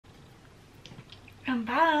I'm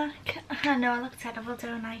back. I know I look terrible,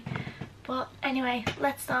 don't I? But anyway,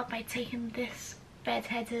 let's start by taking this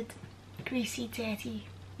bed-headed, greasy, dirty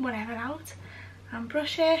whatever out and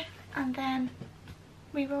brush it, and then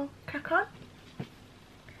we will crack on.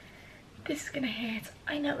 This is gonna hurt,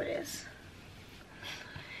 I know it is.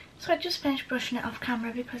 So I just finished brushing it off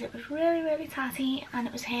camera because it was really tatty and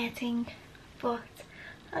it was hurting, but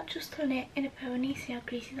I've just done it in a pony. See how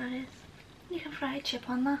greasy that is? You can fry a chip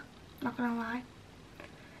on that, not gonna lie.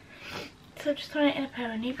 So I've just done it in a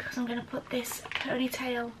pony because I'm gonna put this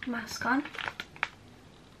ponytail mask on.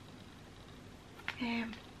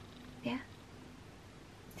 Yeah.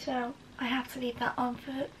 So I have to leave that on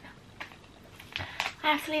for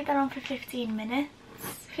 15 minutes.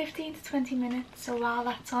 15 to 20 minutes. So while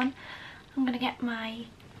that's on, I'm gonna get my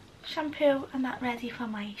shampoo and that ready for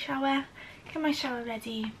my shower. Get my shower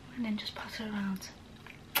ready and then just potter around.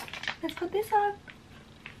 Let's put this on.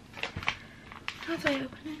 How do I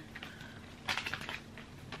open it?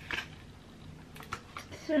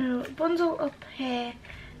 So bundle up here,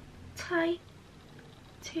 tie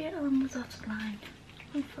it along the dotted line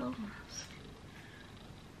and fold mask.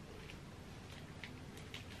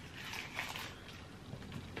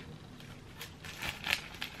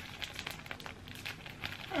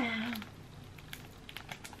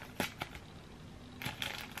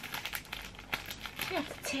 You have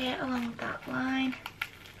to tear it along that line.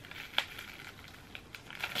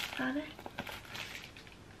 Is that it?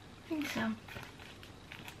 I think so.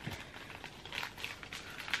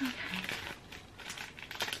 Okay.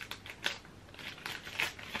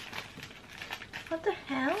 What the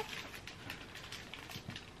hell?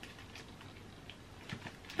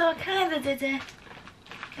 No, I kind of did it.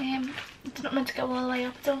 It's not meant to go all the way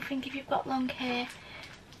up, I don't think, if you've got long hair.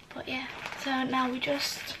 But yeah, so now we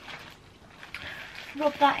just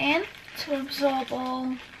rub that in to absorb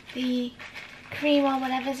all the cream or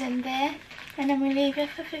whatever's in there, and then we leave it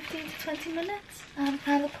for 15 to 20 minutes. And I'm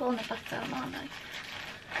kind of pulling it back down, aren't I?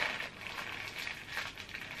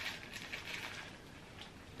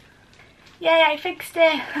 Yay, I fixed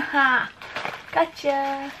it! Haha!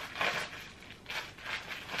 Gotcha!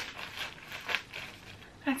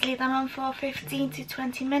 Let's leave that on for 15 to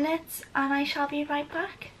 20 minutes and I shall be right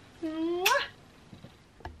back. Mwah!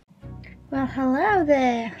 Well, hello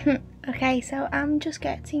there. Okay, so I'm just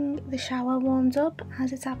getting the shower warmed up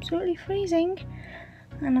as it's absolutely freezing,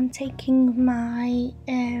 and I'm taking my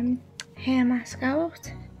hair mask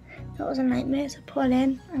out. That was a nightmare to put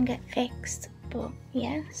in and get fixed, but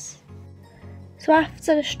yes. So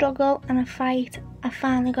after the struggle and a fight, I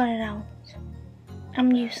finally got it out.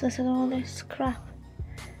 I'm useless at all this crap,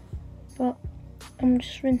 but I'm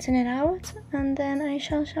just rinsing it out and then I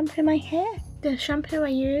shall shampoo my hair. The shampoo I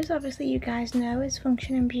use, obviously you guys know, is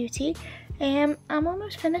Function and Beauty. I'm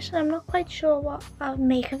almost finished and I'm not quite sure what I'll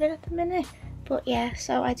make of it at the minute. But yeah,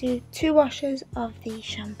 so I do 2 washes of the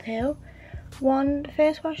shampoo. The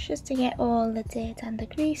first wash is to get all the dirt and the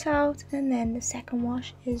grease out, and then the second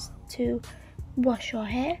wash is to wash your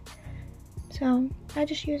hair. So I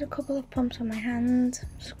just use a couple of pumps on my hand,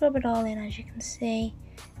 scrub it all in as you can see,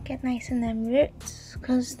 get nice in them roots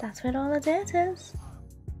because that's where all the dirt is.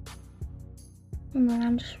 And then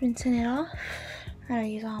I'm just rinsing it off. I don't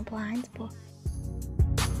use arm blinds, but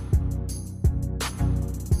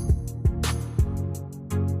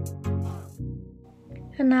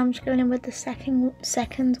and now I'm just going in with the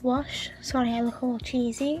second wash. Sorry, I look all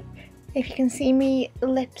cheesy. If you can see me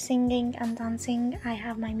lip singing and dancing, I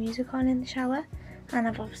have my music on in the shower, and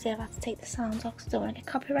I've had to take the sounds off because I don't want to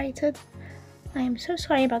get copyrighted. I am so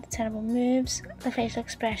sorry about the terrible moves, the facial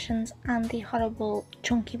expressions and the horrible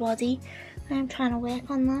chunky body. I am trying to work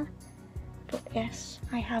on that. But yes,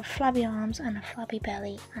 I have flabby arms and a flabby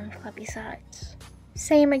belly and flabby sides.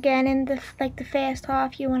 Same again in the first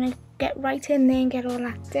half, you want to get right in there and get all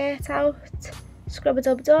that dirt out.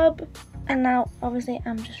 Scrub-a-dub-dub. And now obviously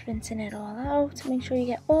I'm just rinsing it all out. Make sure you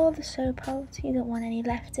get all the soap out. You don't want any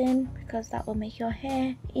left in because that will make your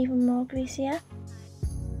hair even more greasier.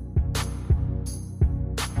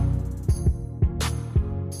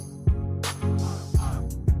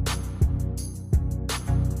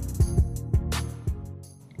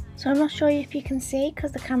 So I'm not sure if you can see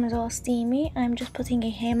because the camera's all steamy. I'm just putting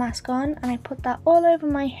a hair mask on and I put that all over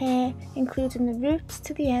my hair, including the roots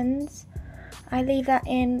to the ends. I leave that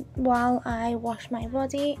in while I wash my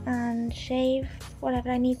body and shave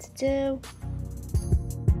whatever I need to do.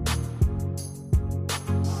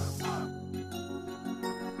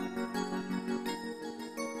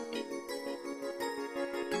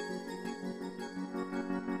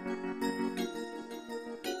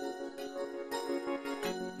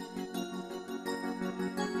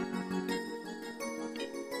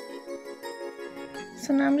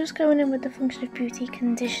 So now I'm just going in with the Function of Beauty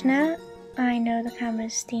conditioner. I know the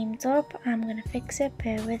camera's steamed up. I'm going to fix it,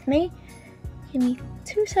 bear with me. Give me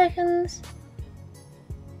 2 seconds.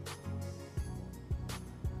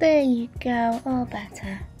 There you go, all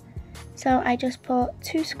better. So I just put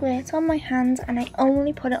 2 squirts on my hands and I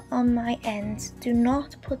only put it on my ends. Do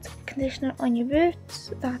not put conditioner on your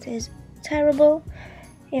roots, that is terrible.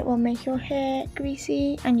 It will make your hair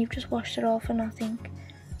greasy and you've just washed it all for nothing.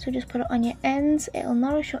 So just put it on your ends, it'll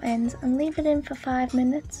nourish your ends, and leave it in for 5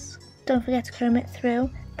 minutes. Don't forget to comb it through,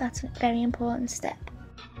 that's a very important step.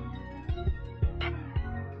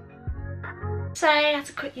 Sorry, I had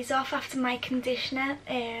to cut these off after my conditioner.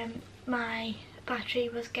 My battery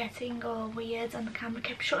was getting all weird and the camera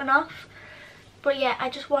kept shutting off. But yeah, I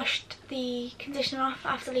just washed the conditioner off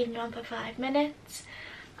after leaving it on for 5 minutes.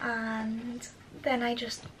 And then I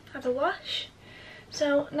just had a wash.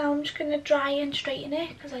 So now I'm just going to dry and straighten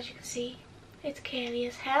it, because as you can see it's curly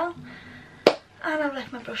as hell, and I've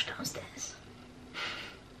left my brush downstairs.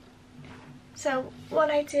 So what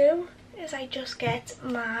I do is I just get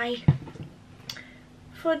my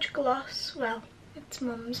fudge gloss, well it's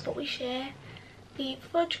mum's but we share, the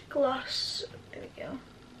fudge gloss, there we go,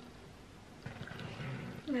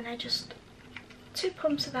 and then I just 2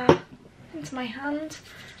 pumps of that into my hand,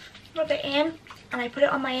 rub it in, and I put it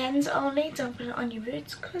on my ends only, don't put it on your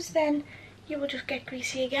roots because then you will just get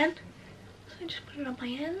greasy again. So I just put it on my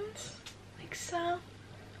ends, like so,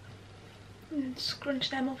 and scrunch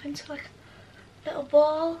them up into like little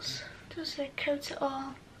balls, just like coat it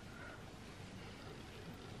all.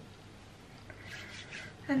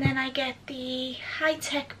 And then I get the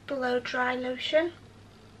high-tech blow dry lotion.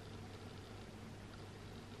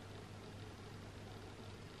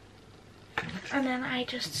 And then I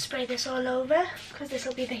just spray this all over because this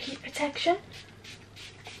will be the heat protection.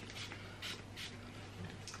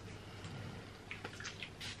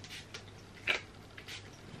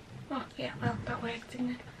 Oh yeah, well that worked,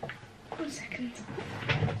 didn't it? 1 second.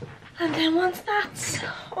 And then once that's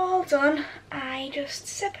all done, I just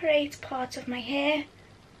separate parts of my hair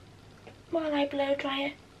while I blow dry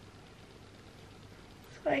it.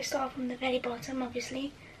 So I start from the very bottom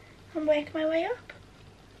obviously and work my way up.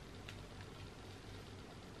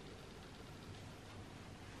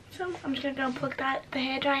 So I'm just going to go and plug the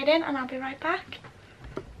hairdryer in and I'll be right back.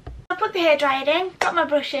 I'll plug the hairdryer in, got my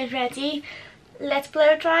brushes ready, let's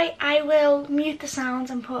blow dry. I will mute the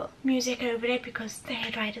sounds and put music over it because the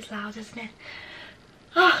hairdryer is loud, isn't it?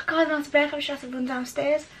 Oh god, I'm out of breath, I should have to run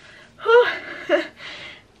downstairs. Whew.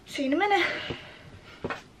 See you in a minute.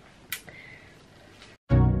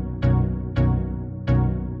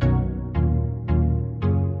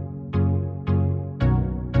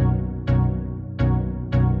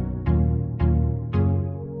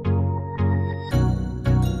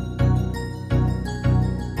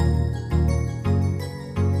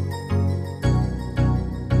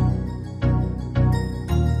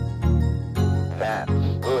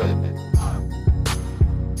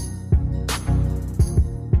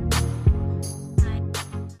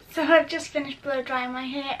 So I've just finished blow drying my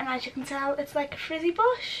hair and as you can tell it's like a frizzy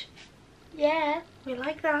bush. Yeah, we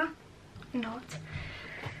like that. Not.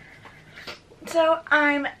 So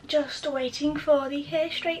I'm just waiting for the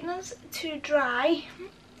hair straighteners to dry.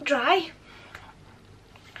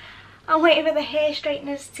 I'm waiting for the hair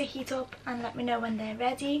straighteners to heat up and let me know when they're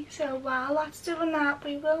ready. So while that's doing that,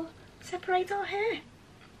 we will separate our hair.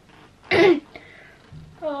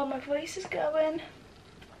 Oh, my voice is going.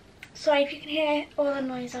 Sorry if you can hear all the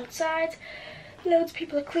noise outside. Loads of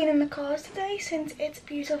people are cleaning the cars today since it's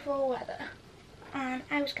beautiful weather. And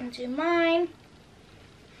I was going to do mine,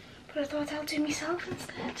 but I thought I'll do myself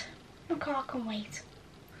instead. My car can wait.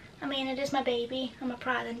 I mean, it is my baby and my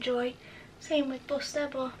pride and joy. Same with Buster,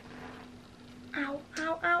 but ow,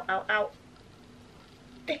 ow, ow, ow, ow.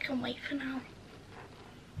 They can wait for now.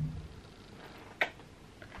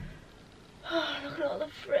 Oh, look at all the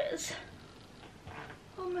frizz.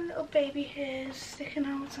 All my little baby hairs sticking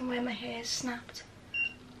out and where my hair's snapped.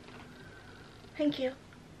 Thank you.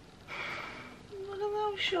 Look at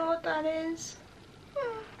how short that is.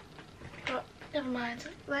 But never mind.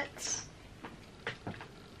 Let's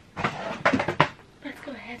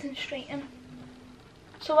go ahead and straighten.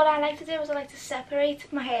 So what I like to do is I like to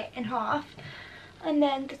separate my hair in half, and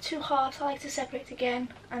then the 2 halves I like to separate again.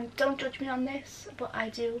 And don't judge me on this, but I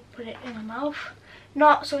do put it in my mouth.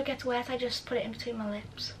 Not so it gets wet, I just put it in between my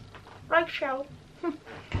lips. Right, show. I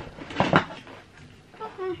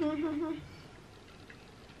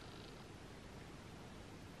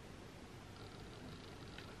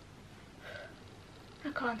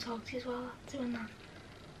can't talk to you as well doing that.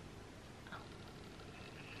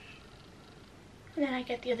 and then I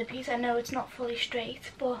get the other piece. I know it's not fully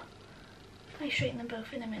straight, but I straighten them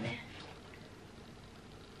both in a minute.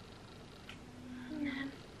 And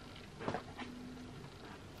then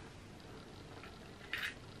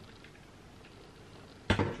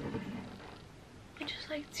I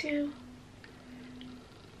just like to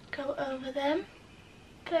go over them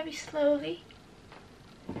very slowly.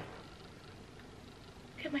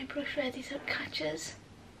 Get my brush ready so it catches.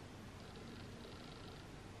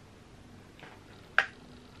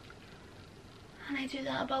 And I do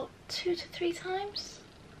that about 2 to 3 times,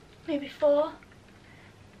 maybe 4.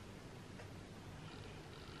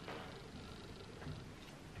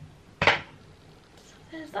 So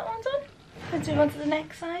there's that one done. Let's move on to the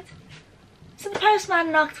next side. So the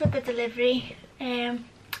postman knocked with the delivery.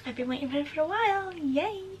 I've been waiting for him for a while,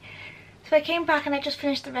 yay! So I came back and I just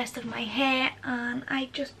finished the rest of my hair, and I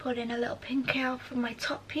just put in a little pin curl for my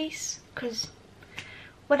top piece, because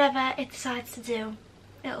whatever it decides to do,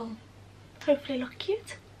 it'll hopefully look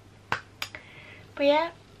cute. But yeah,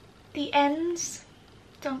 the ends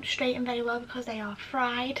don't straighten very well because they are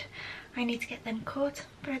fried. I need to get them cut,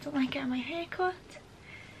 but I don't like getting my hair cut.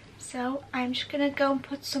 So I'm just going to go and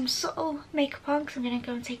put some subtle makeup on, because I'm going to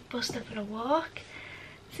go and take Buster for a walk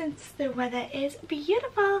since the weather is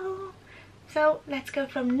beautiful. So let's go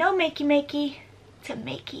from no makey to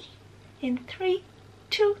makey in 3,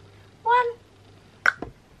 2, 1.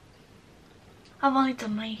 I've only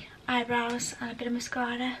done my eyebrows and a bit of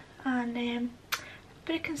mascara and a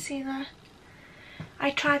bit of concealer.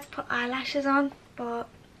 I tried to put eyelashes on, but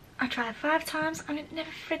I tried 5 times and it never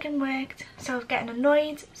friggin' worked. So I was getting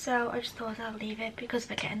annoyed, so I just thought I'll leave it, because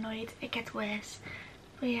if I get annoyed it gets worse.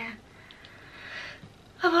 But yeah,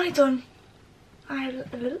 I've only done I've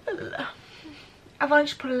only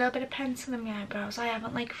just put a little bit of pencil in my eyebrows. I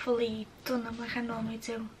haven't like fully done them like I normally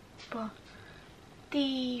do, but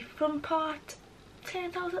the front part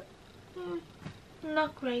turned out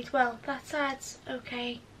not great. Well, that side's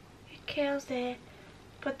okay, it curls there,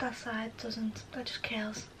 but that side doesn't. That just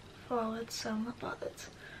curls forward, so I'm not bothered.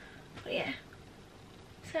 But yeah,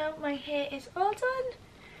 so my hair is all done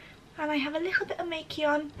and I have a little bit of makeup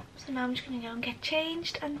on, so now I'm just going to go and get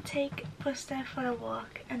changed and take Buster for a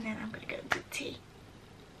walk, and then I'm going to go and do tea.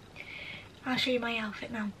 I'll show you my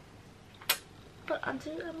outfit now. But I'm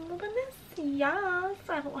loving this, yes!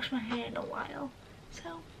 I haven't washed my hair in a while,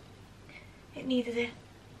 so it needed it.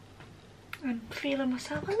 I'm feeling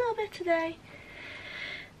myself a little bit today.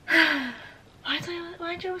 Why do I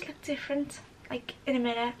always look different, like in a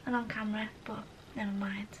mirror and on camera? But never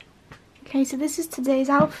mind. Okay, so this is today's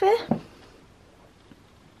outfit.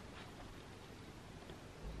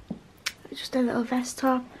 Just a little vest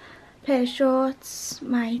top, pair of shorts,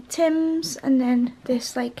 my Timbs, and then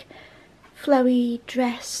this like flowy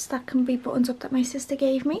dress that can be buttoned up that my sister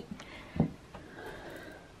gave me.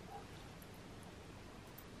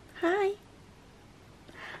 Hi.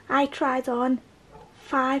 I tried on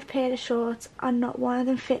 5 pairs of shorts and not one of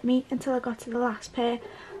them fit me until I got to the last pair.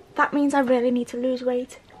 That means I really need to lose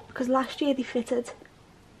weight, because last year they fitted.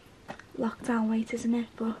 Lockdown weight, isn't it?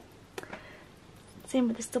 But same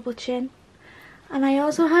with this double chin. And I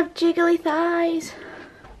also have jiggly thighs.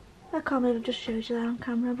 I can't believe I just showed you that on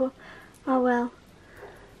camera, but oh well.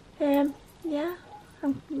 Yeah,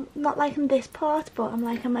 I'm not liking this part, but I'm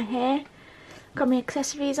liking my hair. Got my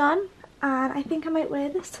accessories on, and I think I might wear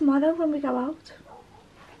this tomorrow when we go out.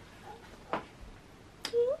 I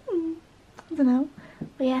don't know.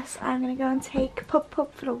 But yes, I'm going to go and take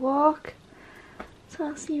Pup for a walk. So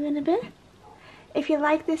I'll see you in a bit. If you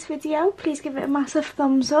like this video, please give it a massive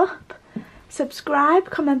thumbs up. Subscribe,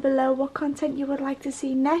 comment below what content you would like to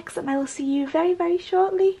see next, and I will see you very, very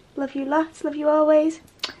shortly. Love you lots, love you always.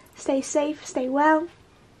 Stay safe, stay well.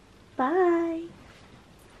 Bye.